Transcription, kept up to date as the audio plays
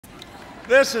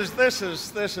This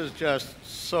is just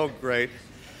so great.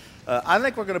 I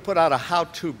think we're going to put out a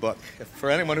how-to book for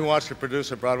anyone who wants to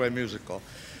produce a Broadway musical.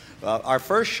 Our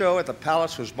first show at the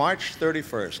Palace was March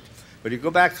 31st, but you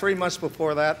go back 3 months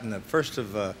before that, in the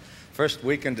first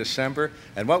week in December,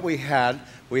 and what we had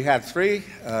 3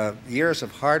 years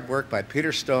of hard work by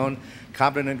Peter Stone,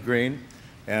 Cobden and Green,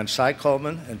 and Cy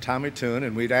Coleman and Tommy Toon,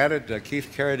 and we'd added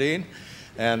Keith Carradine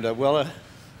and Willa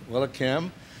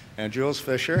Kim and Jules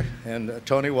Fisher and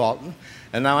Tony Walton.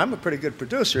 And now I'm a pretty good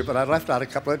producer, but I left out a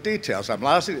couple of details. I'm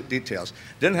lousy at details.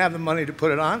 Didn't have the money to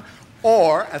put it on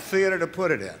or a theater to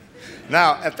put it in.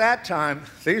 Now, at that time,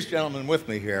 these gentlemen with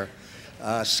me here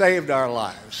saved our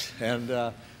lives. And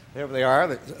here they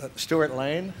are, Stuart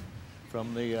Lane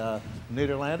from the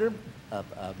Nederlander,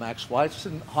 Max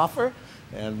Weissenhofer,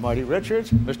 and Marty Richards,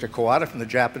 Mr. Kawada from the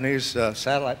Japanese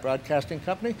Satellite Broadcasting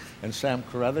Company, and Sam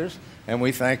Carruthers, and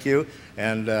we thank you.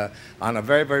 And on a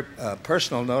very, very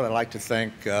personal note, I'd like to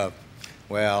thank,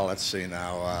 well, let's see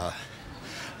now,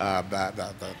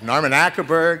 Norman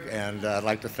Ackerberg, and I'd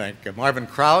like to thank Marvin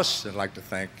Krause, I'd like to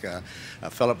thank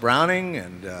Philip Browning,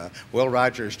 and Will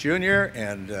Rogers Jr.,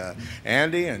 and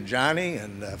Andy, and Johnny,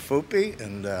 and Foopy,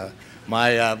 and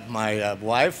my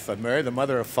wife, Mary, the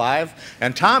mother of 5.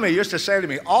 And Tommy used to say to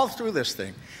me all through this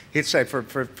thing, he'd say, for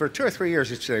 2 or 3 years,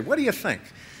 he'd say, "What do you think?"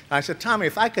 And I said, "Tommy,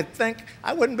 if I could think,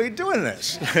 I wouldn't be doing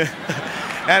this."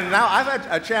 And now I've had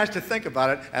a chance to think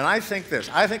about it, and I think this.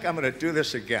 I think I'm going to do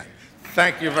this again.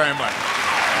 Thank you very much.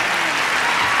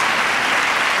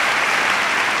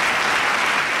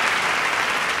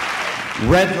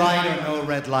 Red light or no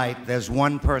red light, there's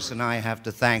one person I have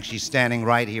to thank. She's standing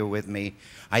right here with me.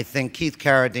 I think Keith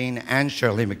Carradine and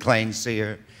Shirley MacLaine see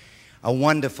her. A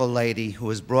wonderful lady who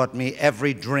has brought me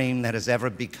every dream that has ever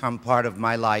become part of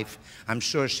my life. I'm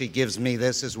sure she gives me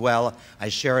this as well. I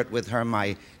share it with her,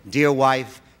 my dear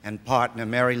wife and partner,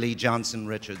 Mary Lee Johnson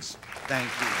Richards. Thank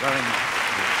you very much.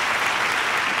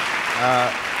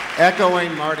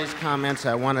 Echoing Marty's comments,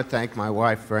 I want to thank my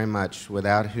wife very much,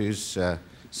 without whose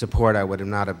support I would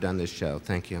not have done this show.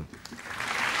 Thank you.